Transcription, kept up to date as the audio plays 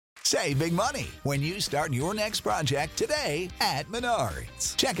Save big money when you start your next project today at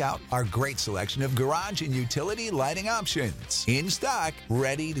Menards. Check out our great selection of garage and utility lighting options. In stock,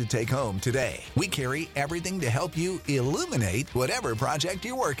 ready to take home today. We carry everything to help you illuminate whatever project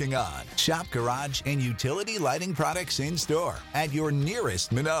you're working on. Shop garage and utility lighting products in store at your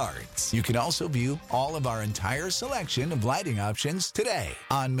nearest Menards. You can also view all of our entire selection of lighting options today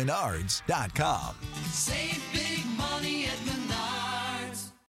on Menards.com. Save big money at Menards.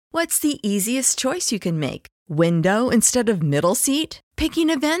 What's the easiest choice you can make? Window instead of middle seat? Picking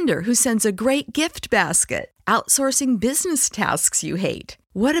a vendor who sends a great gift basket? Outsourcing business tasks you hate?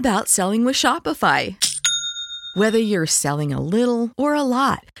 What about selling with Shopify? Whether you're selling a little or a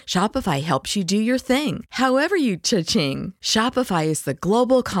lot, Shopify helps you do your thing, however you cha-ching. Shopify is the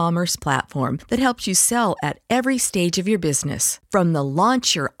global commerce platform that helps you sell at every stage of your business. From the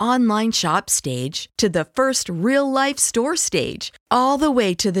launch your online shop stage to the first real-life store stage, all the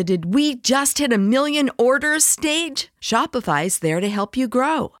way to the did we just hit 1 million orders stage. Shopify's there to help you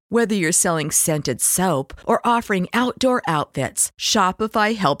grow. Whether you're selling scented soap or offering outdoor outfits,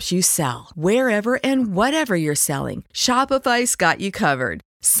 Shopify helps you sell. Wherever and whatever you're selling, Shopify's got you covered.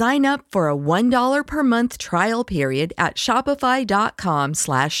 Sign up for a $1 per month trial period at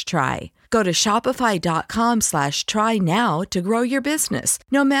shopify.com/try. Go to shopify.com/try now to grow your business,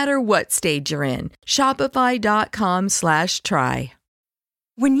 no matter what stage you're in. Shopify.com/try.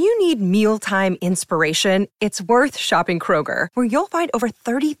 When you need mealtime inspiration, it's worth shopping Kroger, where you'll find over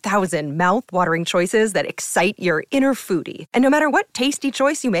 30,000 mouth-watering choices that excite your inner foodie. And no matter what tasty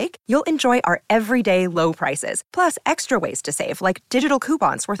choice you make, you'll enjoy our everyday low prices, plus extra ways to save, like digital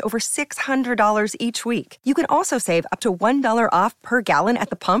coupons worth over $600 each week. You can also save up to $1 off per gallon at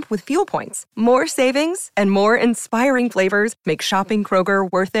the pump with fuel points. More savings and more inspiring flavors make shopping Kroger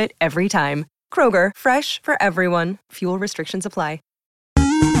worth it every time. Kroger, fresh for everyone. Fuel restrictions apply.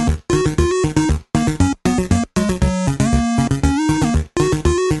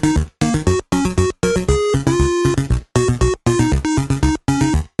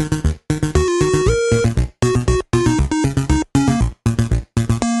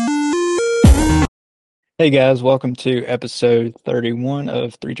 Hey guys, welcome to episode 31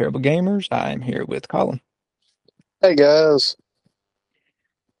 of Three Terrible Gamers. I'm here with Colin. Hey guys.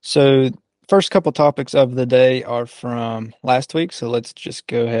 So, first couple topics of the day are from last week, so let's just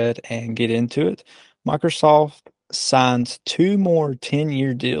go ahead and get into it. Microsoft signs 2 more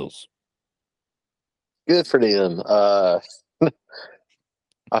 10-year deals. Good for them.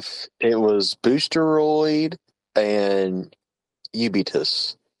 It was Boosteroid and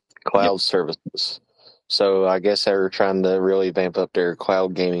Ubitus cloud services. So I guess they were trying to really vamp up their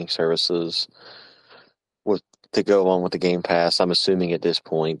cloud gaming services to go along with the Game Pass, I'm assuming at this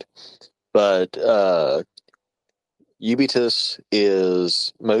point. But Ubitus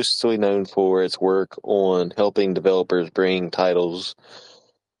is mostly known for its work on helping developers bring titles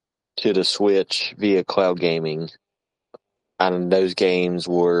to the Switch via cloud gaming. And those games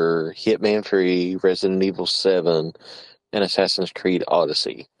were Hitman 3, Resident Evil 7, and Assassin's Creed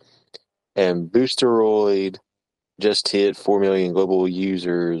Odyssey. And Boosteroid just hit 4 million global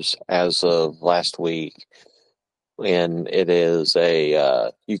users as of last week. And it is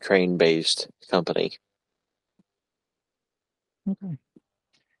a Ukraine-based company. Okay.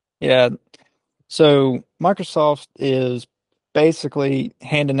 Yeah, so Microsoft is basically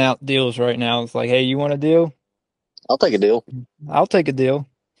handing out deals right now. It's like, hey, you want a deal? I'll take a deal. I'll take a deal.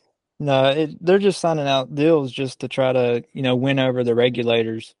 No, they're just signing out deals just to try to, win over the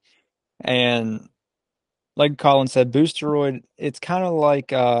regulators. And like Colin said, Boosteroid, it's kind of like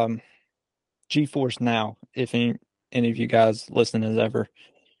GeForce Now, if any of you guys listening has ever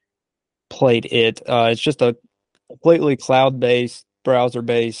played it. It's just a completely cloud-based,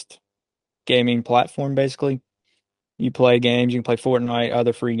 browser-based gaming platform, basically. You play games, you can play Fortnite,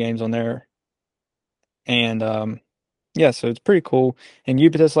 other free games on there. And, so it's pretty cool. And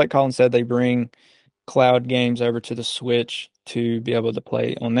Ubisoft, like Colin said, they bring cloud games over to the Switch to be able to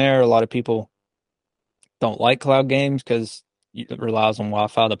play on there. A lot of people don't like cloud games because it relies on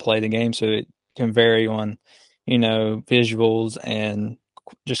Wi-Fi to play the game, so it can vary on, visuals and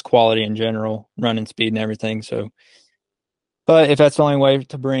just quality in general, running speed and everything. So, but if that's the only way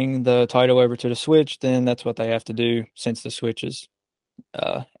to bring the title over to the Switch, then that's what they have to do, since the Switch is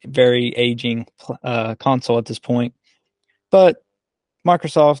very aging console at this point. But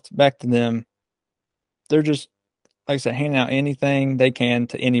Microsoft, back to them, they're just, like I said, handing out anything they can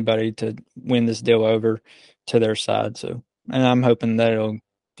to anybody to win this deal over to their side. So, and I'm hoping that it'll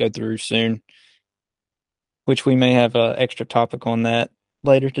go through soon, which we may have an extra topic on that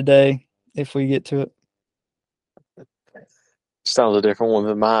later today if we get to it. sounds a different one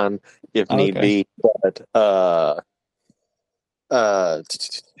than mine, if need Okay. be. But uh,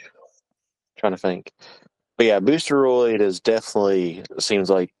 trying to think. But yeah, Boosteroid is definitely seems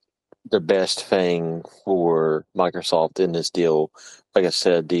like the best thing for Microsoft in this deal. Like I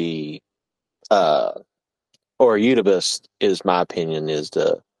said, the uh, or Udibus is my opinion is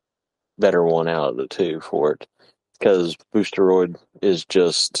the better one out of the two for it because Boosteroid is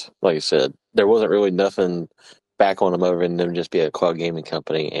just like I said, there wasn't really nothing back on them other than them just be a cloud gaming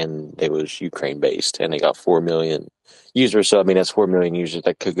company, and it was Ukraine based, and they got 4 million users. So I mean, that's 4 million users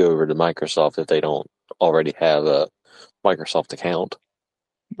that could go over to Microsoft if they don't already have a Microsoft account.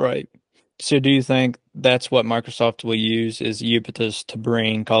 Right. So do you think that's what Microsoft will use is Ubitus to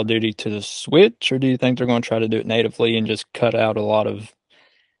bring Call of Duty to the Switch, or do you think they're going to try to do it natively and just cut out a lot of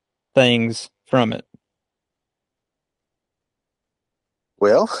things from it?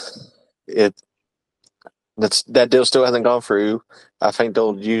 Well, it that deal still hasn't gone through. I think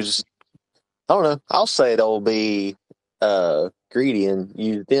they'll use. I don't know. I'll say they'll be greedy and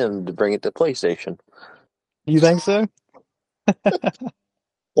use them to bring it to PlayStation. You think so?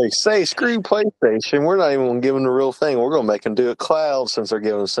 They say screw PlayStation. We're not even going to give them the real thing. We're going to make them do it cloud since they're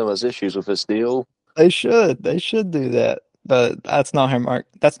giving us so much issues with this deal. They should. They should do that. But that's not how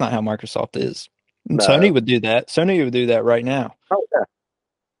Microsoft is. And Sony No. would do that. Sony would do that right now. Oh, yeah.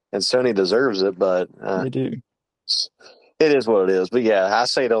 And Sony deserves it, but They do. it is what it is. But yeah, I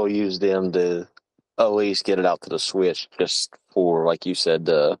say they'll use them to at least get it out to the Switch just for, like you said,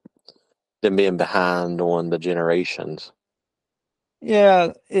 them being behind on the generations.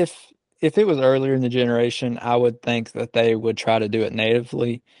 Yeah, if it was earlier in the generation, I would think that they would try to do it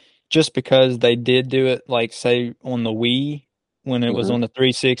natively, just because they did do it, like say on the Wii when it was Hmm. on the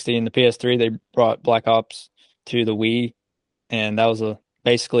 360 and the PS3, they brought Black Ops to the Wii, and that was a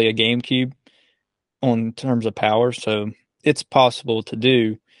basically a GameCube on terms of power, so it's possible to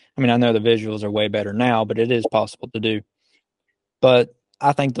do. I mean, I know the visuals are way better now, but it is possible to do. But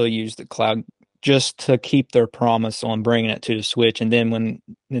I think they'll use the cloud just to keep their promise on bringing it to the Switch. And then when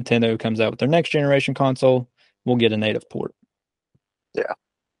Nintendo comes out with their next generation console, we'll get a native port. Yeah.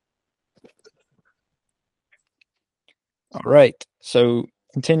 All right. So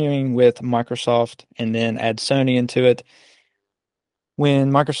continuing with Microsoft and then add Sony into it.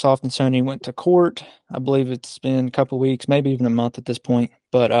 When Microsoft and Sony went to court, I believe it's been a couple weeks, maybe even a month at this point,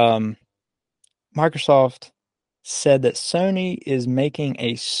 but Microsoft said that Sony is making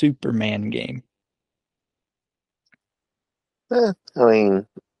a Superman game. I mean,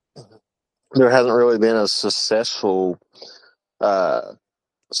 there hasn't really been a successful uh,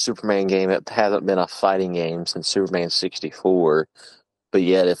 Superman game that hasn't been a fighting game since Superman 64. But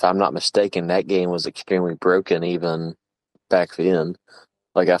yet, if I'm not mistaken, that game was extremely broken even back then.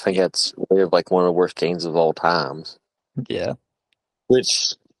 Like, I think that's like one of the worst games of all times. Yeah.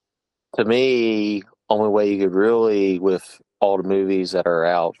 Which, to me, only way you could really, with all the movies that are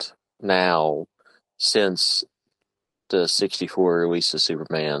out now since the 64 release of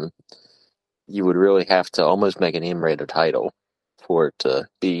Superman, you would really have to almost make an M-rated title for it to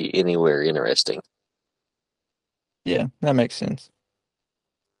be anywhere interesting. Yeah, that makes sense.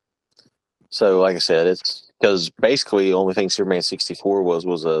 So, like I said, it's because basically the only thing Superman 64 was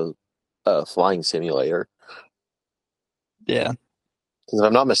a flying simulator. Yeah. Because if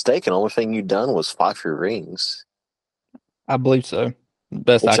I'm not mistaken, the only thing you'd done was fly through rings. I believe so.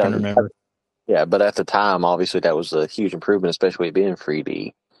 Best I Which can I'm, remember. yeah, but at the time, obviously, that was a huge improvement, especially it being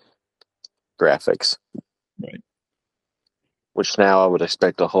 3D graphics, Right. which now I would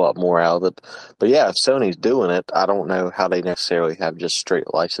expect a whole lot more out of it. But yeah, if Sony's doing it, I don't know how they necessarily have just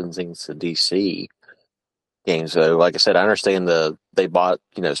straight licensing to DC games. Though, like I said, I understand they bought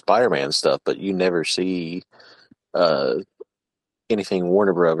Spider-Man stuff, but you never see uh, anything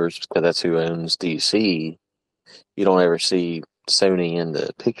Warner Brothers because that's who owns DC. You don't ever see Sony in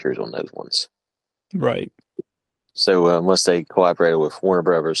the pictures on those ones. Right. So unless they collaborated with Warner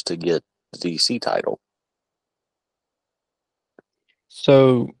Brothers to get the DC title.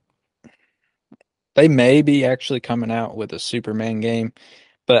 So they may be actually coming out with a Superman game,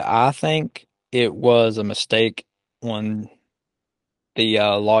 but I think it was a mistake on the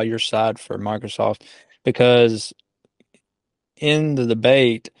lawyer side for Microsoft because in the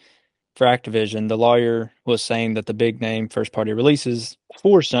debate for Activision, the lawyer was saying that the big name first party releases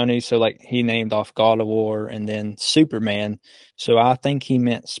for Sony, so like he named off God of War and then Superman. So I think he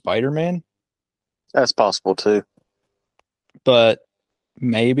meant Spider-Man, That's possible too. but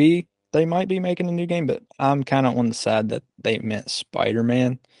maybe they might be making a new game, but I'm kind of on the side that they meant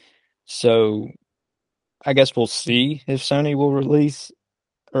Spider-Man. So I guess we'll see if Sony will release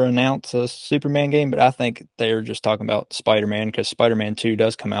or announce a Superman game, but I think they're just talking about Spider-Man because Spider-Man 2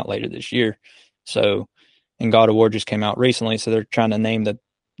 does come out later this year. So, and God of War just came out recently, so they're trying to name the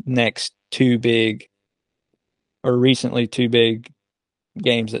next two big or recently two big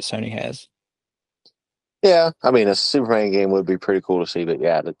games that Sony has. Yeah, I mean, a Superman game would be pretty cool to see, but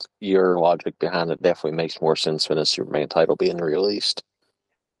yeah, your logic behind it definitely makes more sense than a Superman title being released.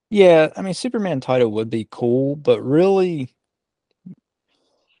 Yeah, I mean, Superman title would be cool, but really,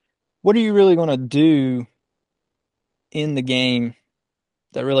 what are you really going to do in the game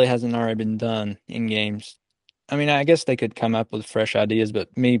that really hasn't already been done in games? I mean, I guess they could come up with fresh ideas,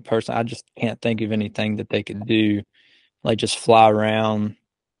 but me personally, I just can't think of anything that they could do, like just fly around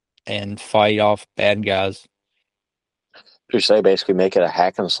and fight off bad guys. You say basically make it a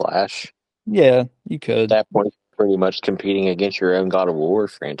hack and slash. Yeah, you At could. that point, pretty much competing against your own God of War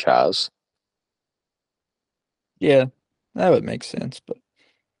franchise. Yeah, that would make sense, but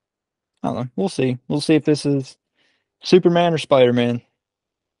I don't know. We'll see. We'll see if this is Superman or Spider-Man.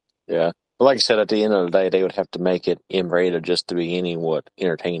 Yeah. But like I said, at the end of the day, they would have to make it M-rated just to be anywhat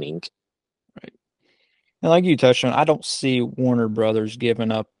entertaining. Right. And like you touched on, I don't see Warner Brothers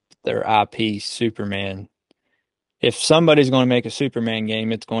giving up their IP Superman. If somebody's going to make a Superman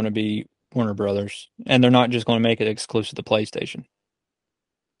game, it's going to be Warner Brothers, and they're not just going to make it exclusive to PlayStation.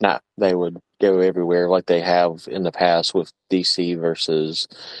 Nah, they would go everywhere like they have in the past with DC versus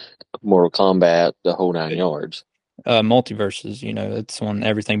Mortal Kombat, the whole nine yards. Multiverses, it's on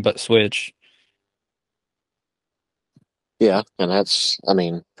everything but Switch. Yeah, and that's, I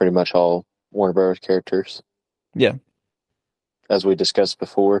mean, pretty much all Warner Bros. Characters, Yeah, as we discussed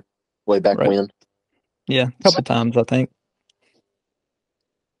before, way back right. when. Yeah, a couple times I think.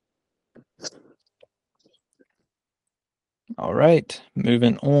 All right,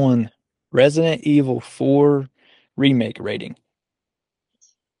 moving on. Resident Evil 4 remake rating.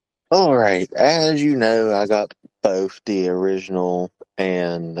 All right, as you know, I got both the original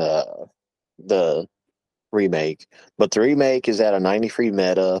and the remake, but the remake is at a 93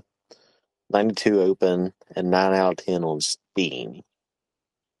 meta, 92 open, and 9 out of 10 on Steam.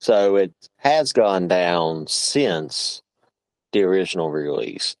 So it has gone down since the original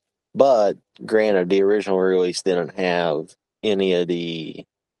release. But granted, the original release didn't have any of the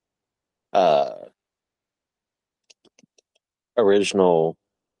uh, original.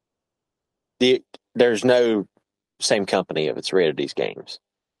 There's no same company if it's rated these games.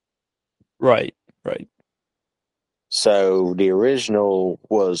 Right, right. So the original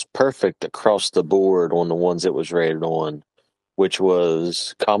was perfect across the board on the ones it was rated on, which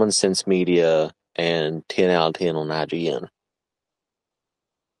was Common Sense Media and 10 out of 10 on IGN.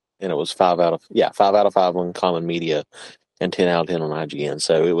 And it was 5 out of 5 on Common Media and 10 out of 10 on IGN.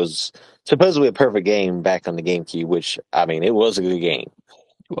 So it was supposedly a perfect game back on the GameCube, which, I mean, it was a good game.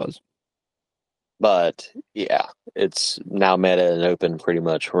 It was. But yeah, it's now meta and open pretty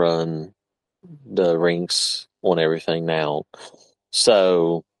much run the ranks on everything now.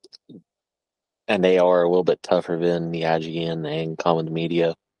 So, and they are a little bit tougher than the IGN and Commons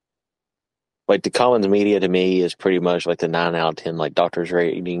Media. Like the Commons Media to me is pretty much like the 9 out of 10 like doctor's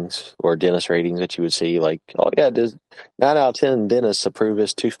ratings or dentist ratings that you would see. Like, oh yeah, does 9 out of 10 dentists approve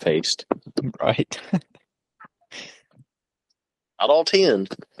his toothpaste? Right. Not all 10,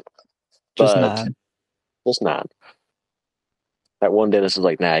 Just but 9. just 9. That one dentist is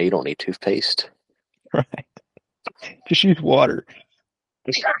like, nah, you don't need toothpaste. Right. Just use water.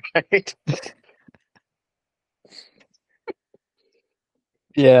 Right?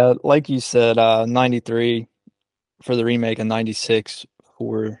 Yeah, like you said, 93 for the remake and 96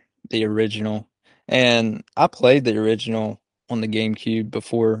 for the original. And I played the original on the GameCube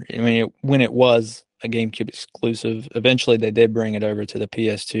before. I mean, when it was a GameCube exclusive. Eventually, they did bring it over to the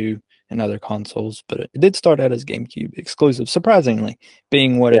PS2 and other consoles, but it did start out as GameCube exclusive, surprisingly,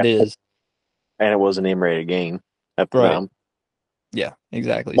 being what Yeah. it is. And it was an M-rated game at the Right. time. Yeah,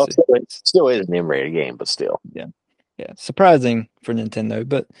 exactly. Well, So, it still is an M-rated game, but still. yeah. Yeah, surprising for Nintendo,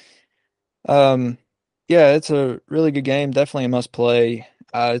 but um yeah, it's a really good game, definitely a must play.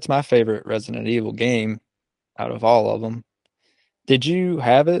 It's my favorite Resident Evil game out of all of them. Did you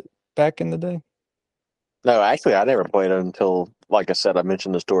have it back in the day? No, actually, I never played it until, like I said, I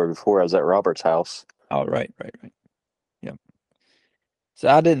mentioned the story before. I was at Robert's house. Oh, right, right, right. Yeah. So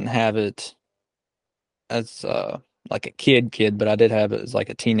I didn't have it as like a kid, but I did have it as like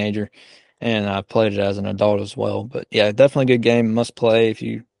a teenager, and I played it as an adult as well. But yeah, definitely a good game, must play.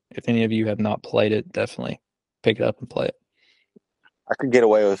 If any of you have not played it, definitely pick it up and play it. I could get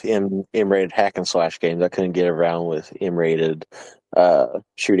away with M-rated hack and slash games. I couldn't get around with M-rated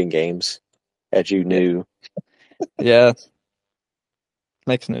shooting games, as you Yeah. knew. Yeah.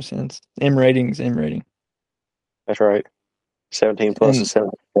 Makes no sense. M rating's M rating. That's right. 17 plus And is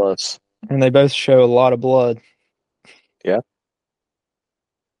 17 plus. and they both show a lot of blood. Yeah.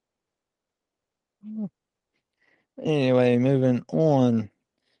 Anyway, moving on.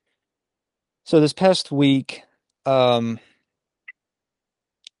 So this past week, um,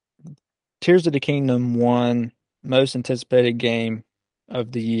 Tears of the Kingdom won most anticipated game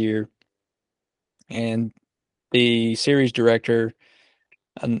of the year, and the series director,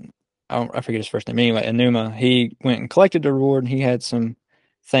 and I forget his first name anyway, Anuma, he went and collected the award, and he had some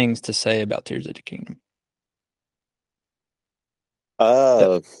things to say about Tears of the Kingdom.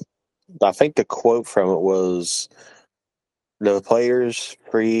 That, Uh, I think the quote from it was the players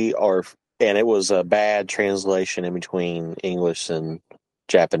free or, and it was a bad translation in between English and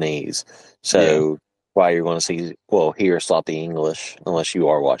Japanese. yeah, So why you're going to see, well, hear sloppy English unless you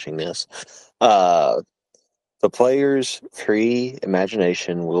are watching this. Uh, the players' free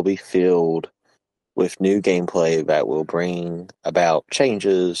imagination will be filled with new gameplay that will bring about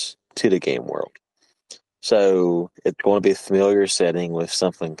changes to the game world. So it's going to be a familiar setting with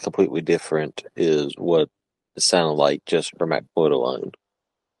something completely different, is what it sounded like just from that quote alone.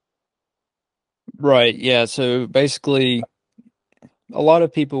 right, yeah. So basically, a lot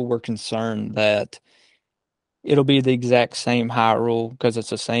of people were concerned that it'll be the exact same Hyrule because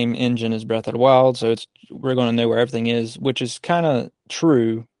it's the same engine as Breath of the Wild, so we're going to know where everything is, which is kind of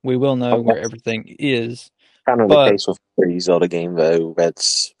true. We will know Oh, where that's everything is, kind of the but case with every Zelda game, though,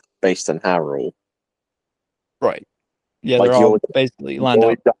 that's based in Hyrule. right, yeah, they're Like all basically you lined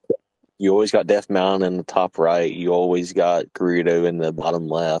always up. got, you always got Death Mountain in the top right. You always got Gerudo in the bottom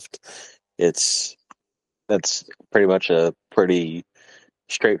left. It's that's pretty much a pretty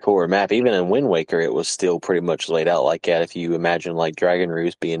straightforward map. Even in Wind Waker, it was still pretty much laid out like that. If you imagine like Dragon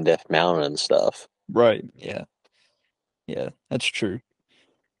Roost being Death Mountain and stuff. Right, yeah, yeah, that's true.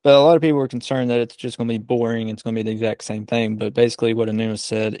 But a lot of people were concerned that it's just going to be boring. It's going to be the exact same thing. But basically, what Anuma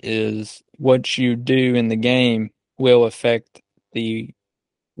said is what you do in the game will affect the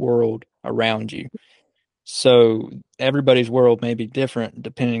world around you. So everybody's world may be different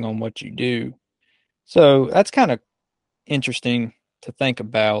depending on what you do. So that's kind of interesting to think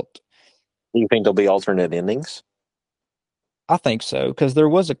about. You think there'll be alternate endings? I think so because there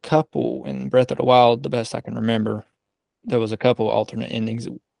was a couple in Breath of the Wild, the best I can remember. There was a couple alternate endings.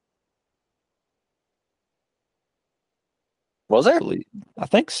 Was there? Believe I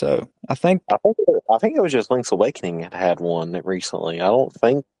think so. I think I think it was just Link's Awakening had one recently. I don't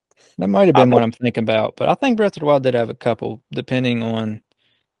think that might have I been think what I'm thinking about, but I think Breath of the Wild did have a couple, depending on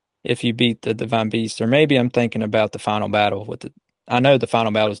if you beat the Divine Beast, or maybe I'm thinking about the final battle with the. I know the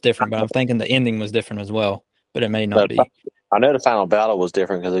final battle is different, but I'm thinking the ending was different as well, but it may not the be. I know the final battle was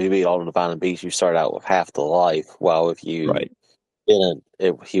different because if you beat all the Divine Beasts, you start out with half the life, while if you Right. didn't,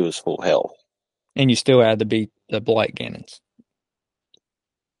 he was full health. And you still had to beat the Blight Ganons.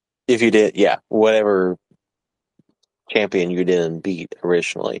 If you did, yeah, whatever champion you didn't beat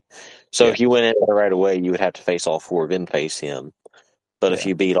originally. So Yeah. if you went in there right away, you would have to face all four, then face him. But Yeah. if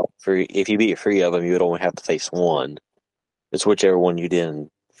you beat three of them, you would only have to face one. It's whichever one you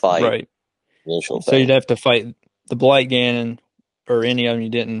didn't fight. Right. Initial So you'd thing. have to fight the Blight Ganon or any of them you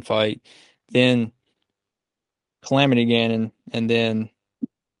didn't fight, then Calamity Ganon, and then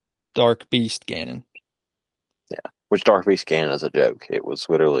Dark Beast Ganon. Yeah. Which Dark Beast Scan is a joke. It was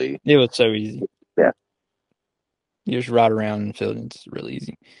literally, It was so easy. yeah. You just ride around and feel it's really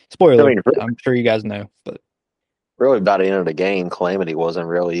easy. I Spoiler, mean, I'm sure you guys know, but really, by the end of the game, Calamity wasn't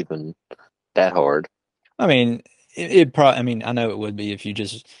really even that hard. I mean, it probably. I mean, I know it would be if you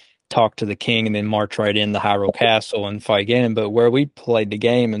just talk to the king and then march right in the Hyrule Castle and fight Ganon. But where we played the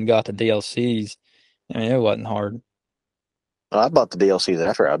game and got the DLCs, I mean, it wasn't hard. I bought the DLCs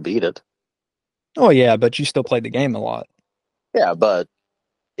after I beat it. Oh yeah, but you still played the game a lot. Yeah, but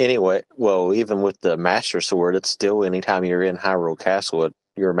anyway, well, even with the Master Sword, it's still anytime you're in Hyrule Castle,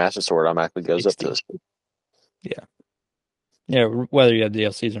 your Master Sword automatically goes up to 60. Yeah, yeah. Whether you have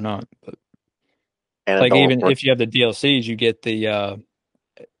DLCs or not, but and it like don't. even if you have the DLCs, you get the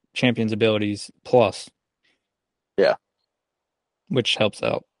Champions abilities plus, Yeah. which helps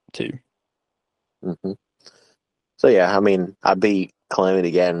out too. hmm So yeah, I mean, I beat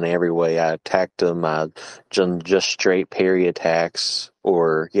Calamity Ganon in every way. I attacked him. I just straight parry attacks,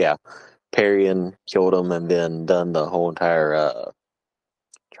 or yeah, parrying, killed him, and then done the whole entire.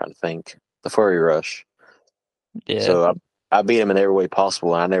 Trying to think, the Furry Rush. Yeah, So I beat him in every way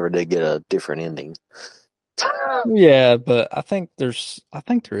possible, and I never did get a different ending. yeah, but I think there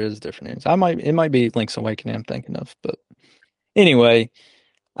is different names. It might be Link's Awakening I'm thinking of, but anyway,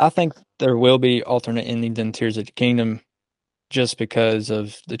 I think there will be alternate endings in Tears of the Kingdom. just because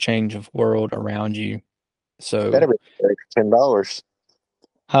of the change of world around you. Better So, be for that extra $10.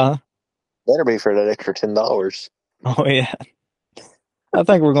 huh? Better be for that extra $10. Oh yeah. I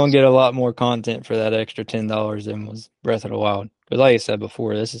think we're gonna get a lot more content for that extra $10 than was Breath of the Wild. Because like I said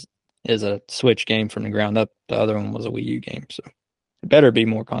before, this is a Switch game from the ground up. The other one was a Wii U game, so it better be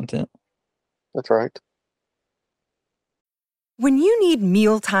more content. That's right. When you need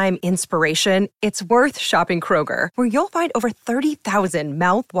mealtime inspiration, it's worth shopping Kroger, where you'll find over 30,000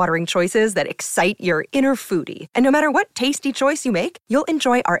 mouthwatering choices that excite your inner foodie. And no matter what tasty choice you make, you'll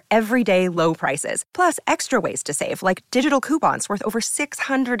enjoy our everyday low prices, plus extra ways to save, like digital coupons worth over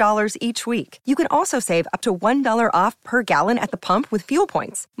 $600 each week. You can also save up to $1 off per gallon at the pump with fuel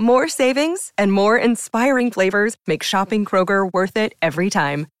points. More savings and more inspiring flavors make shopping Kroger worth it every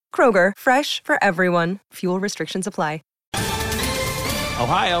time. Kroger, fresh for everyone. Fuel restrictions apply.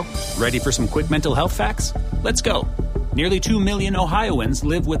 Ohio, ready for some quick mental health facts? Let's go. Nearly 2 million Ohioans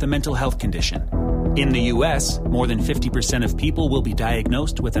live with a mental health condition. In the U.S., more than 50% of people will be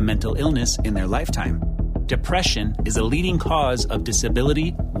diagnosed with a mental illness in their lifetime. Depression is a leading cause of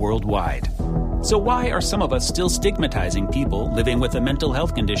disability worldwide. So why are some of us still stigmatizing people living with a mental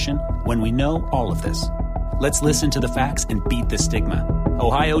health condition when we know all of this? Let's listen to the facts and beat the stigma.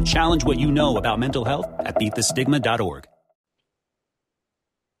 Ohio, challenge what you know about mental health at beatthestigma.org.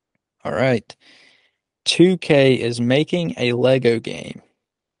 All right. 2K is making a Lego game.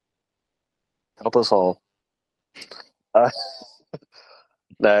 Help us all. Uh,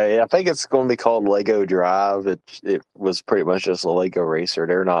 no, I think it's going to be called Lego Drive. It was pretty much just a Lego racer.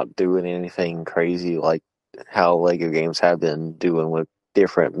 They're not doing anything crazy like how Lego games have been doing with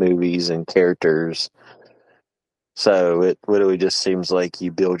different movies and characters. So it literally just seems like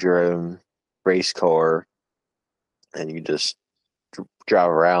you build your own race car and you just drive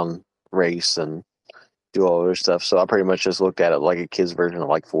around, race, and do all other stuff. So I pretty much just looked at it like a kid's version of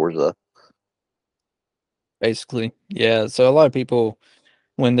like Forza. Basically. Yeah, so a lot of people,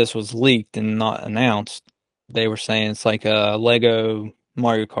 when this was leaked and not announced, they were saying it's like a Lego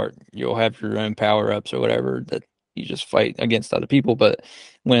Mario Kart. You'll have your own power-ups or whatever that you just fight against other people. But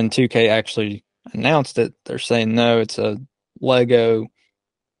when 2K actually announced it, they're saying no, it's a Lego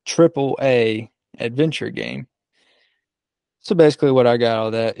AAA adventure game. So basically what I got out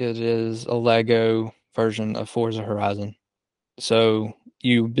of that is a Lego version of Forza Horizon. So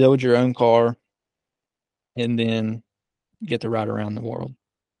you build your own car and then get to ride around the world,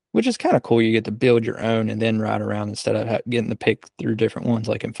 which is kind of cool. You get to build your own and then ride around instead of getting to pick through different ones.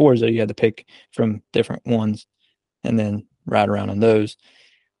 Like in Forza, you had to pick from different ones and then ride around on those.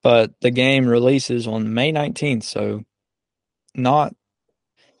 But the game releases on May 19th, so not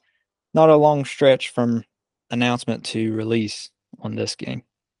a long stretch from announcement to release on this game.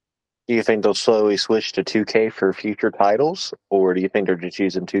 Do you think they'll slowly switch to 2K for future titles, or do you think they're just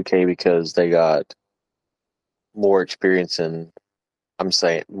using 2K because they got more experience in, I'm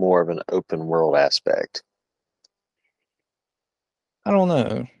saying, more of an open world aspect? I don't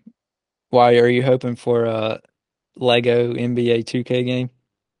know. Why are you hoping for a Lego NBA 2K game?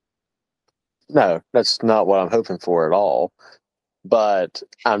 No, that's not what I'm hoping for at all. But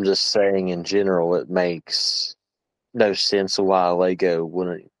I'm just saying, in general, it makes no sense why Lego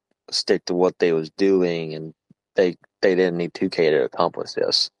wouldn't stick to what they was doing, and they didn't need 2K to accomplish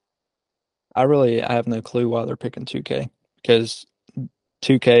this. I have no clue why they're picking 2K because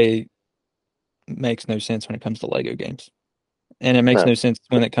 2K makes no sense when it comes to Lego games. And it makes No, no sense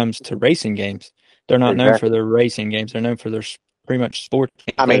when it comes to racing games. They're not known for exactly. their racing games. They're known for their pretty much sport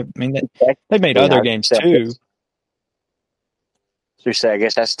I games. mean, They've made technically, other games too. I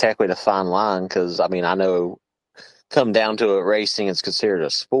guess that's technically the fine line because I mean I know come down to it, racing is considered a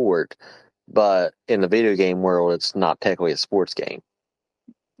sport, but in the video game world, it's not technically a sports game.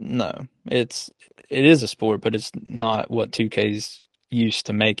 No, it is a sport, but it's not what 2K's used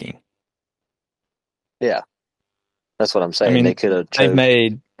to making. Yeah, that's what I'm I saying. They mean, could have they've chose.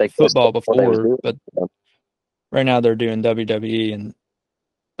 made They could have football what they was before, doing. but right now they're doing WWE and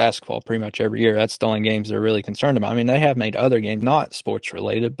basketball pretty much every year. That's the only games they're really concerned about. I mean, they have made other games, not sports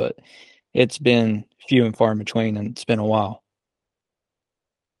related, but it's been few and far in between, and it's been a while.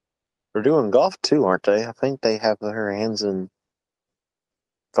 They're doing golf too, aren't they? I think they have their hands in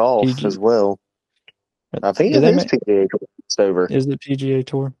golf as PG, well. I think do it they is make? PGA Tour. It's over. Is it PGA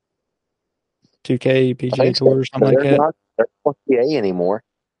Tour, 2K I PGA think so. Tour or something like that? They're not PGA anymore.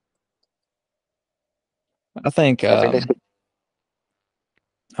 I think. I think they.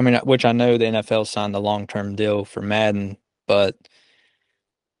 I mean, which I know the NFL signed a long-term deal for Madden, but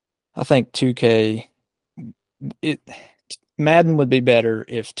I think 2K. It Madden would be better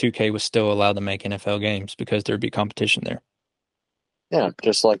if 2K was still allowed to make NFL games because there'd be competition there. Yeah,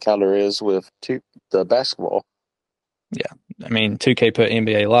 just like how there is with the basketball. Yeah. I mean, 2K put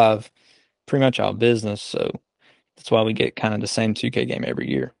NBA Live pretty much out of business, so that's why we get kind of the same 2K game every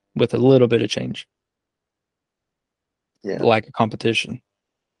year with a little bit of change, Yeah, lack of competition.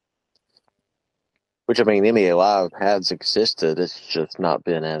 which I mean, NBA Live has existed. It's just not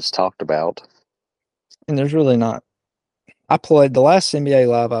been as talked about. And there's really not. I played the last NBA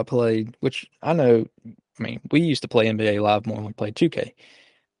Live I played, which I know, I mean, we used to play NBA Live more when we played 2K,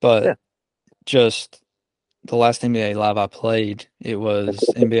 but Yeah, just the last NBA Live I played, it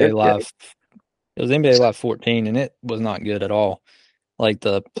was NBA it's good. Live. It was NBA Live 14, and it was not good at all. Like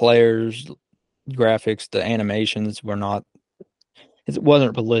the players, graphics, the animations were not. It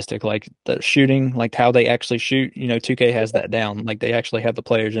wasn't realistic. Like the shooting, like how they actually shoot. 2K has that down. Like they actually have the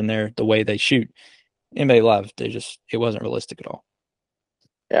players in there the way they shoot. NBA Live, it wasn't realistic at all.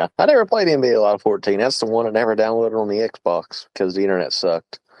 Yeah, I never played NBA Live 14. That's the one I never downloaded on the Xbox because the internet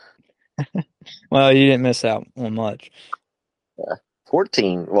sucked. Well, you didn't miss out on much. Yeah.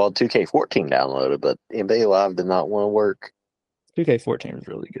 14, well, 2K14 downloaded, but NBA Live did not want to work. 2K14 was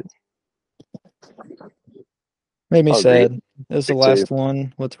really good. Made me I agree. sad. It was the Me too. last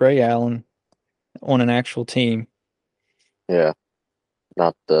one with Ray Allen on an actual team. Yeah,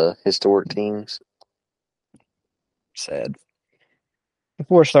 not the historic teams. Sad.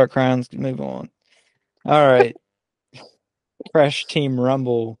 Before I start crying, let's move on. All right. Crash Team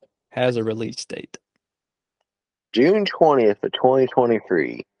Rumble has a release date. June 20th of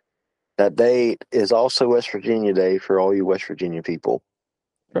 2023. That date is also West Virginia Day for all you West Virginia people.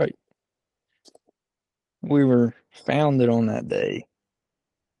 Right. We were founded on that day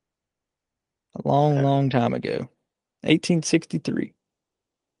a long, Yeah, long time ago. 1863.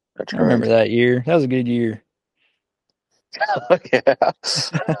 that's I remember correct. that year. That was a good year. Yeah.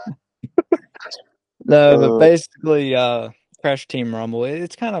 No, but Uh, basically, Crash Team Rumble,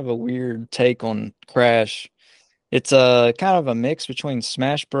 it's kind of a weird take on Crash. It's a kind of a mix between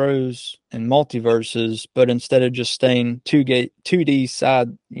Smash Bros. And Multiverses, but instead of just staying 2D side,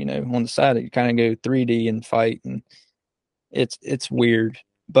 on the side, you kind of go 3D and fight, and it's weird.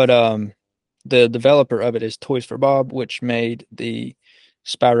 But the developer of it is Toys for Bob, which made the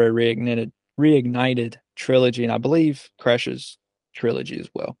Spyro Reignited trilogy, and I believe Crash's trilogy as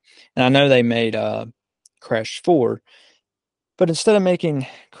well. And I know they made Crash 4, but instead of making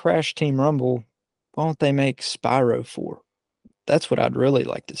Crash Team Rumble, why don't they make Spyro 4? That's what I'd really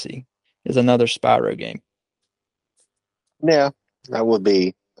like to see, is another Spyro game. yeah, that would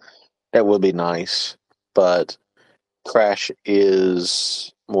be nice. But Crash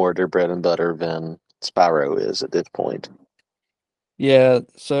is more their bread and butter than Spyro is at this point. Yeah,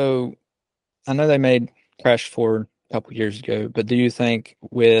 so I know they made Crash 4 a couple years ago, but do you think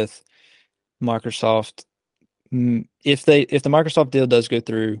with Microsoft, if the Microsoft deal does go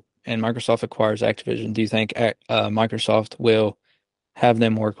through and Microsoft acquires Activision, do you think Microsoft will have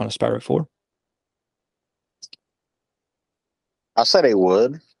them work on a Spyro 4? I said they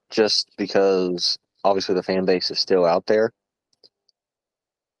would, just because obviously the fan base is still out there.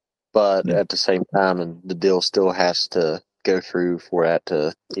 But Yeah. at the same time, and the deal still has to go through for that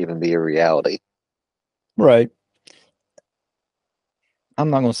to even be a reality. Right. I'm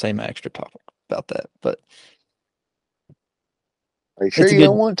not going to say my extra talk about that, but Are you sure it's a you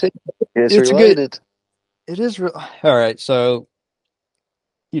don't good, want to? It's it's a good, related. it is real. All right. So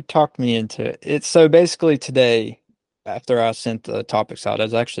you talked me into it. It's so basically today, after I sent the topics out, it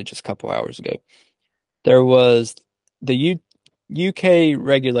was actually just a couple hours ago. There was the UK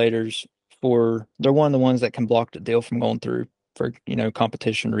regulators they're one of the ones that can block the deal from going through for,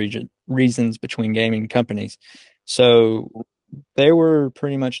 competition reasons between gaming companies. So they were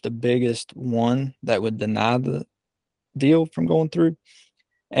pretty much the biggest one that would deny the deal from going through.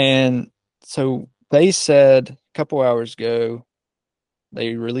 And so they said a couple hours ago,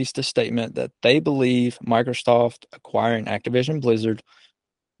 they released a statement that they believe Microsoft acquiring Activision Blizzard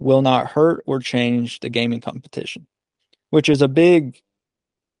will not hurt or change the gaming competition, which is a big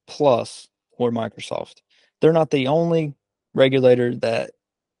plus for Microsoft. They're not the only regulator that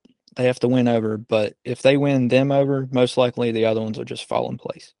they have to win over, but if they win them over, most likely the other ones will just fall in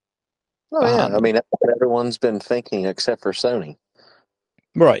place Oh yeah, behind I them. mean that's what everyone's been thinking except for Sony.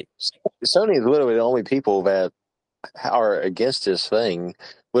 Right, Sony is literally the only people that are against this thing.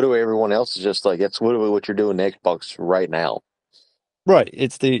 Literally everyone else is just like it's literally what you're doing to Xbox right now. right.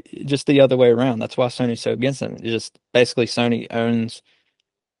 It's just the other way around. That's why Sony's so against them. It's just basically Sony owns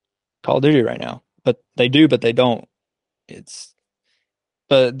Call of Duty right now, but they don't. It's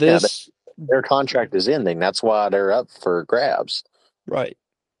but Yeah, this their contract is ending. That's why they're up for grabs. right.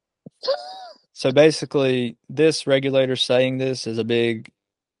 So basically, this regulator saying this is a big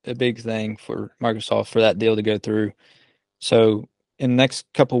thing for Microsoft for that deal to go through. So in the next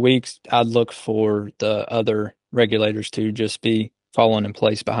couple of weeks, I'd look for the other regulators to just be falling in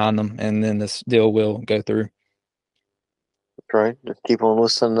place behind them, and then this deal will go through. Right. Just keep on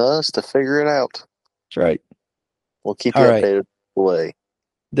listening to us to figure it out. That's right. We'll keep All you right. updated away.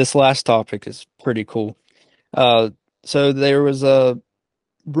 This last topic is pretty cool. Uh, so there was a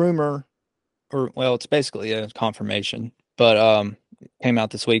rumor, or well, it's basically a confirmation, but came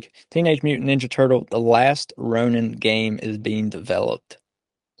out this week. Teenage Mutant Ninja Turtle: The Last Ronin game is being developed.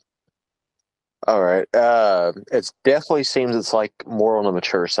 All right. It definitely seems it's like more on the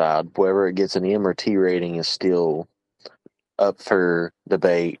mature side. Whether it gets an M or T rating is still up for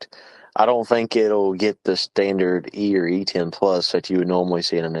debate. I don't think it'll get the standard E or E10 plus that you would normally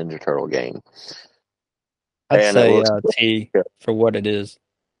see in a Ninja Turtle game. I'd And it say looks, T for what it is.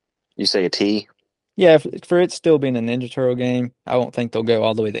 you say a T? Yeah, for it still being a Ninja Turtle game, I don't think they'll go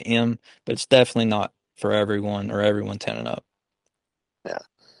all the way to M, but it's definitely not for everyone or everyone 10 and up. Yeah.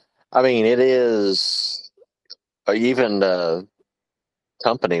 I mean, it is. Even the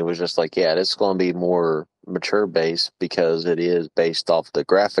company was just like, yeah, it's going to be more mature based because it is based off the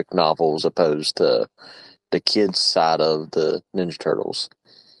graphic novels opposed to the kids side of the Ninja Turtles.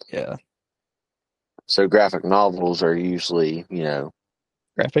 Yeah. So graphic novels are usually,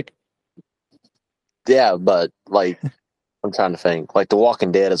 Graphic? yeah, but like I'm trying to think, like The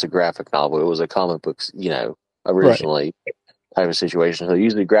Walking Dead is a graphic novel. It was a comic book, Right. originally type of situation. So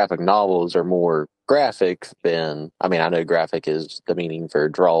usually graphic novels are more graphic than, I mean, I know graphic is the meaning for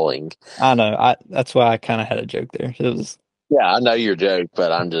drawing. I know. That's why I kind of had a joke there. It was Yeah, I know your joke,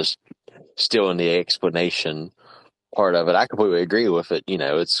 but I'm just still in the explanation part of it. I completely agree with it.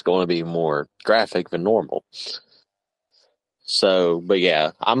 It's going to be more graphic than normal. So, but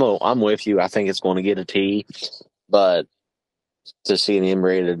yeah, I'm with you. I think it's going to get a T, but to see an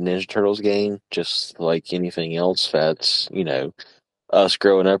M-rated Ninja Turtles game, just like anything else that's, us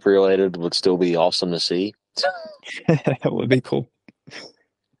growing up related would still be awesome to see. that would be cool.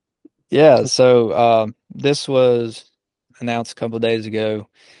 Yeah, so this was announced a couple of days ago.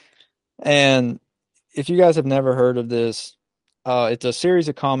 And if you guys have never heard of this, it's a series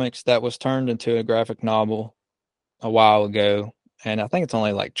of comics that was turned into a graphic novel a while ago. And I think it's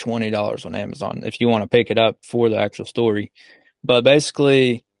only like $20 on Amazon if you want to pick it up for the actual story. But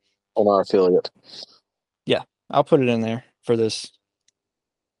basically, On our affiliate. yeah, I'll put it in there for this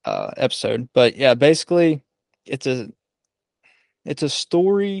episode. But yeah, basically, it's a it's a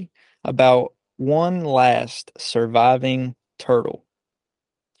story about one last surviving turtle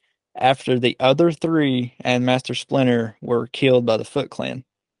after the other three and Master Splinter were killed by the Foot Clan.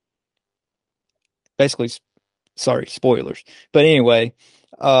 Basically, sorry, spoilers. But anyway,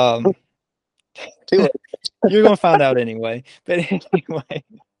 um, Too late. you're gonna find out anyway. But anyway,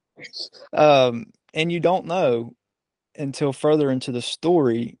 and you don't know until further into the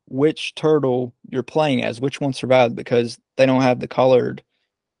story which turtle you're playing as, which one survived because they don't have the colored,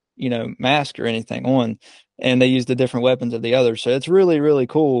 mask or anything on, and they use the different weapons of the others. So it's really, really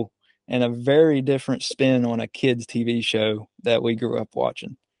cool and a very different spin on a kids' TV show that we grew up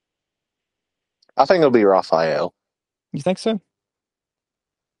watching. I think it'll be Raphael. You think so?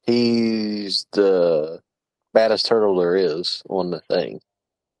 He's the baddest turtle there is on the thing.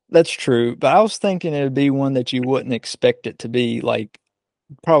 That's true, but I was thinking it would be one that you wouldn't expect it to be, like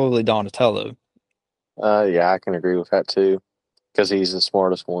probably Donatello. Yeah, I can agree with that too, because he's the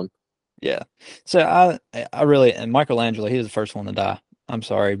smartest one. Yeah. So I really, and Michelangelo, he was the first one to die. I'm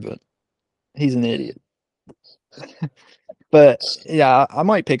sorry, but he's an idiot. But yeah, I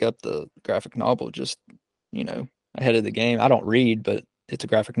might pick up the graphic novel just, you know, ahead of the game. I don't read, but it's a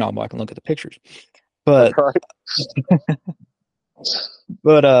graphic novel. I can look at the pictures. But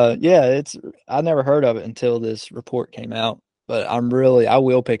Right. yeah, I never heard of it until this report came out. But I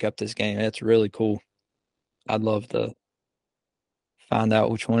will pick up this game. It's really cool. I'd love to find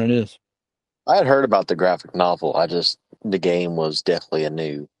out which one it is. I had heard about the graphic novel. The game was definitely a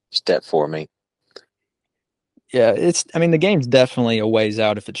new step for me. Yeah, I mean, the game's definitely a ways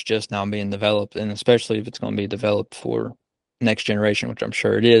out if it's just now being developed, and especially if it's going to be developed for next generation, which I'm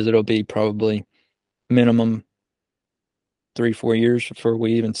sure it is. It'll be probably minimum 3-4 years before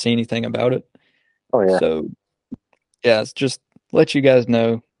we even see anything about it. Oh yeah. So, yeah, it's just let you guys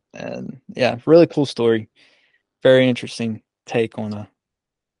know. And yeah, really cool story. Very interesting take on a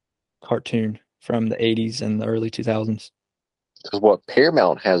cartoon from the 80s and the early 2000s. Because what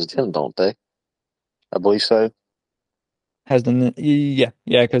Paramount has it in, don't they? I believe so. Yeah,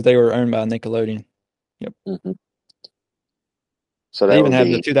 because they were owned by Nickelodeon. Yep. Hmm. So They that even would have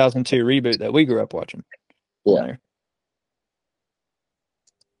the be 2002 reboot that we grew up watching on yeah. there.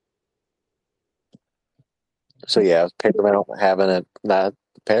 So yeah, Paramount having it. Not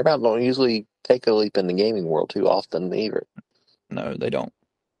Paramount don't usually take a leap in the gaming world too often either. No, they don't.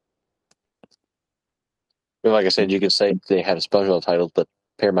 But like I said, you could say they had a SpongeBob titles, but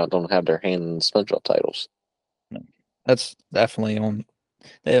Paramount don't have their hand in SpongeBob titles. No. That's definitely on.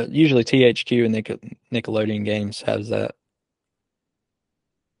 Usually THQ and Nickelodeon Games has that.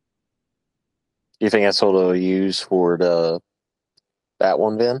 You think that's what they'll use for that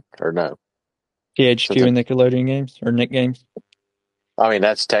one, Ben, or no? Since THQ and Nickelodeon Games or Nick Games. I mean,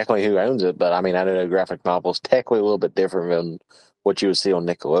 that's technically who owns it, but I mean, I know graphic novels technically a little bit different than what you would see on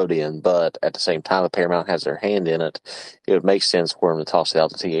Nickelodeon, but at the same time, if Paramount has their hand in it, it would make sense for them to toss it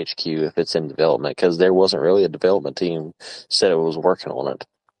out to THQ if it's in development, because there wasn't really a development team said it was working on it,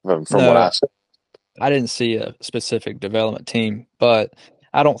 from what No, I said. I didn't see a specific development team, but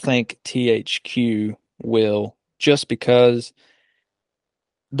I don't think THQ will, just because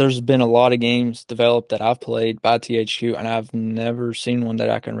there's been a lot of games developed that I've played by THQ, and I've never seen one that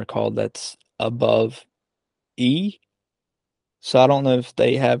I can recall that's above E. So I don't know if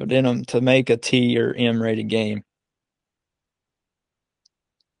they have it in them to make a T or M rated game.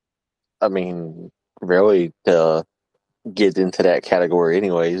 I mean, really, to get into that category,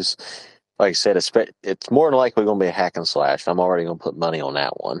 anyways, like I said, it's more than likely going to be a hack and slash. I'm already going to put money on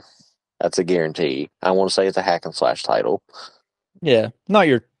that one. That's a guarantee. I want to say it's a hack and slash title. Yeah, not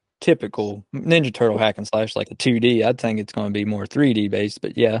your typical Ninja Turtle hack and slash like a 2D. I'd think it's going to be more 3D based,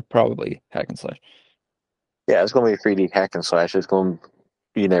 but yeah, probably hack and slash. Yeah, it's going to be a 3D hack and slash. It's going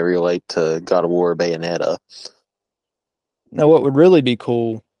to, relate to God of War Bayonetta. Now, what would really be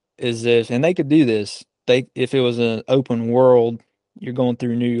cool is if, and they could do this, if it was an open world, you're going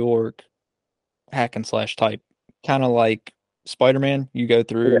through New York, hack and slash type, kind of like Spider-Man. You go Yeah.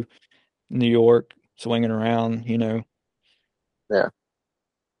 through New York, swinging around, Yeah.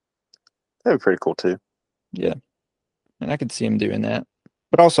 That'd be pretty cool, too. yeah. And I could see him doing that.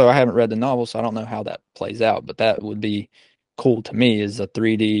 But also, I haven't read the novel, so I don't know how that plays out. But that would be cool to me, is a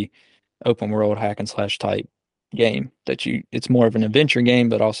 3D open world hack and slash type game it's more of an adventure game,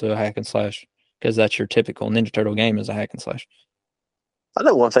 but also a hack and slash, because that's your typical Ninja Turtle game, is a hack and slash. I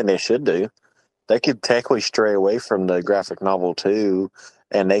know one thing they should do. They could technically stray away from the graphic novel, too,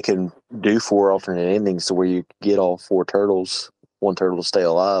 and they can do 4 alternate endings to where you get all 4 turtles, one turtle to stay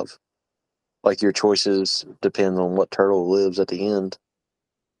alive. Like your choices depend on what turtle lives at the end.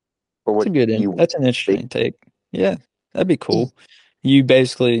 Or what you That's an be. interesting take. Yeah, that'd be cool.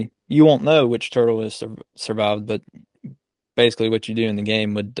 You won't know which turtle has survived, but basically what you do in the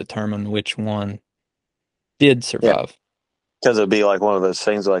game would determine which one did Yeah. survive. Because it'd be like one of those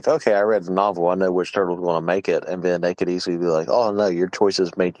things like, okay, I read the novel, I know which turtle's going to make it, and then they could easily be like, oh, no, your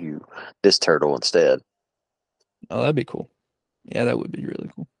choices made you this turtle instead. Oh, that'd be cool. Yeah, that would be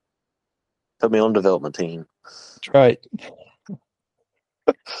really cool. Put me on development team. That's right.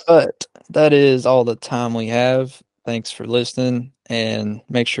 But that is all the time we have. Thanks for listening, and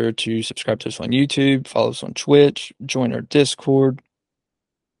make sure to subscribe to us on YouTube, follow us on Twitch, join our Discord,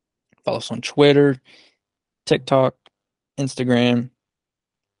 follow us on Twitter, TikTok, Instagram,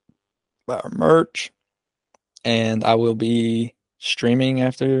 buy our merch, and I will be streaming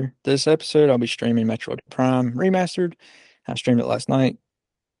after this episode. I'll be streaming Metroid Prime Remastered. I streamed it last night,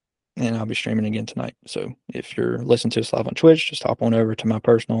 and I'll be streaming again tonight. So if you're listening to us live on Twitch, just hop on over to my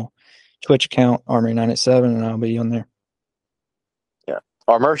personal Twitch account, Armory987, and I'll be on there. Yeah.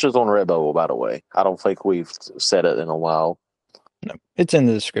 Our merch is on Redbubble, by the way. I don't think we've said it in a while. No, it's in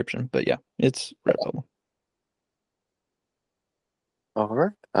the description, but yeah, it's Redbubble. All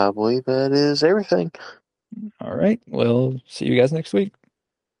right. I believe that is everything. All right. Well, see you guys next week.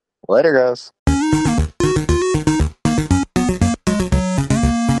 Later, guys.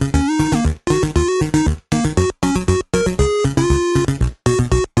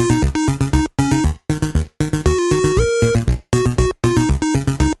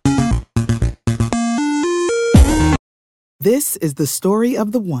 This is the story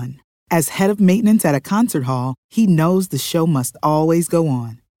of the one. As head of maintenance at a concert hall, he knows the show must always go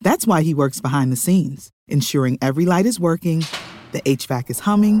on. That's why he works behind the scenes, ensuring every light is working, the HVAC is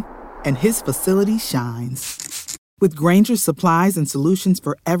humming, and his facility shines. With Grainger's supplies and solutions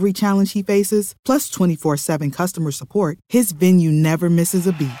for every challenge he faces, plus 24/7 customer support, his venue never misses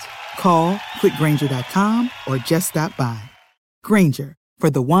a beat. Call quickgrainger.com or just stop by. Grainger,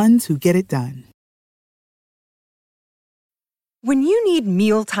 for the ones who get it done. When you need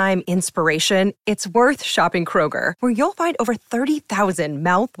mealtime inspiration, it's worth shopping Kroger, where you'll find over 30,000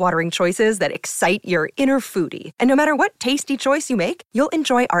 mouth-watering choices that excite your inner foodie. And no matter what tasty choice you make, you'll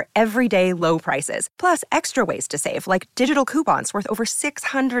enjoy our everyday low prices, plus extra ways to save, like digital coupons worth over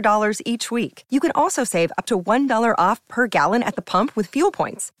 $600 each week. You can also save up to $1 off per gallon at the pump with fuel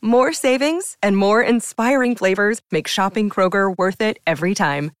points. More savings and more inspiring flavors make shopping Kroger worth it every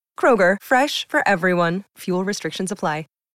time. Kroger, fresh for everyone. Fuel restrictions apply.